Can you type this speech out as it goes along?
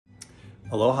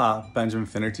Aloha, Benjamin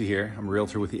Finnerty here. I'm a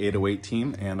realtor with the 808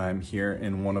 team, and I'm here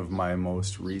in one of my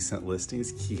most recent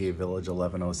listings, Kihei Village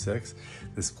 1106.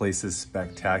 This place is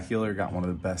spectacular, got one of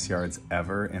the best yards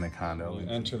ever in a condo. When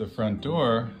you enter the front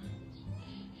door,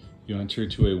 you enter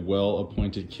to a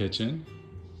well-appointed kitchen.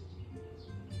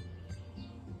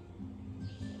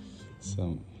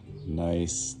 Some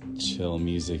nice, chill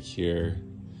music here.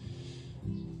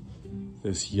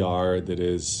 This yard that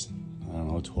is, I don't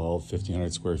know,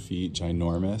 1,500 square feet,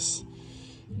 ginormous,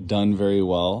 done very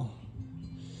well.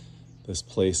 This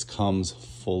place comes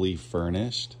fully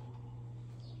furnished.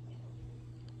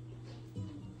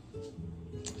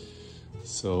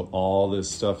 So all this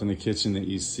stuff in the kitchen that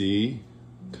you see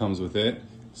comes with it,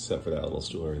 except for that little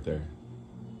stool right there.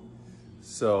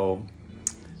 So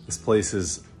this place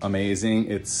is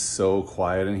amazing. It's so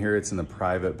quiet in here. It's in the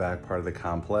private back part of the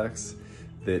complex.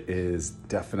 That is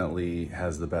definitely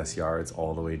has the best yards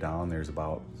all the way down. There's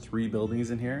about 3 buildings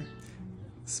in here.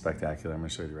 Spectacular. I'm gonna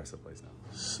show you the rest of the place now.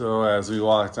 So as we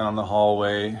walk down the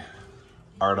hallway,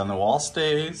 art on the wall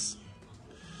stays.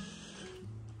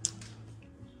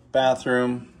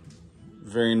 Bathroom,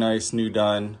 very nice, newly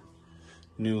done.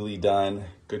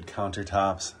 Good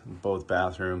countertops in both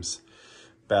bathrooms.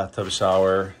 Bathtub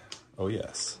shower, oh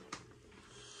yes.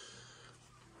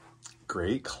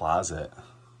 Great closet.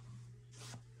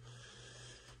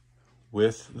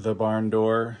 With the barn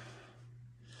door.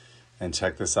 And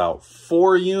check this out,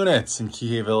 4 units in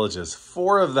Kihei Villages,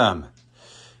 4 of them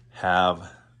have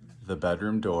the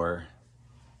bedroom door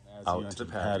out to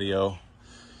the patio.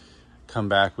 Come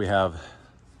back, we have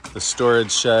the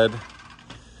storage shed,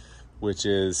 which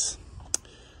is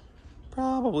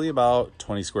probably about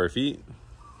 20 square feet.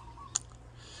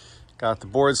 Got the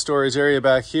board storage area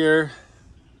back here.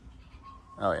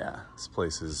 Oh yeah, this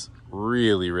place is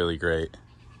really, really great.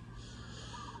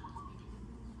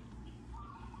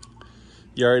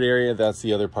 Yard area, that's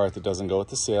the other part that doesn't go with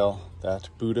the sale. That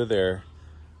Buddha there.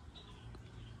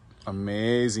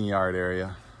 Amazing yard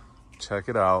area. Check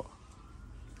it out.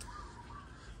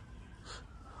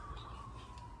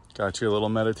 Got your little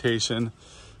meditation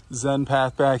Zen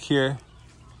path back here.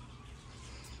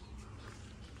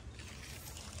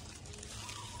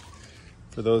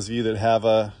 For those of you that have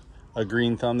a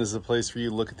green thumb, this is a place for you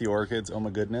to look at the orchids. Oh my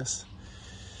goodness.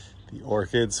 The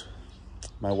orchids.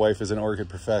 My wife is an orchid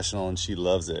professional and she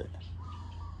loves it.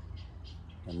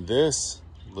 And this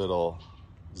little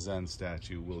Zen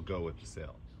statue will go with the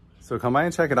sale. So come by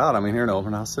and check it out. I'm here in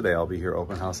open house today. I'll be here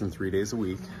open house in 3 days a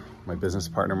week. My business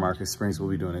partner, Marcus Springs, will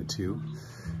be doing it too.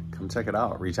 Come check it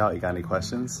out. Reach out. You got any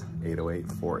questions?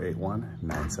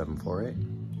 808-481-9748.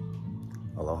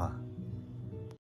 Aloha.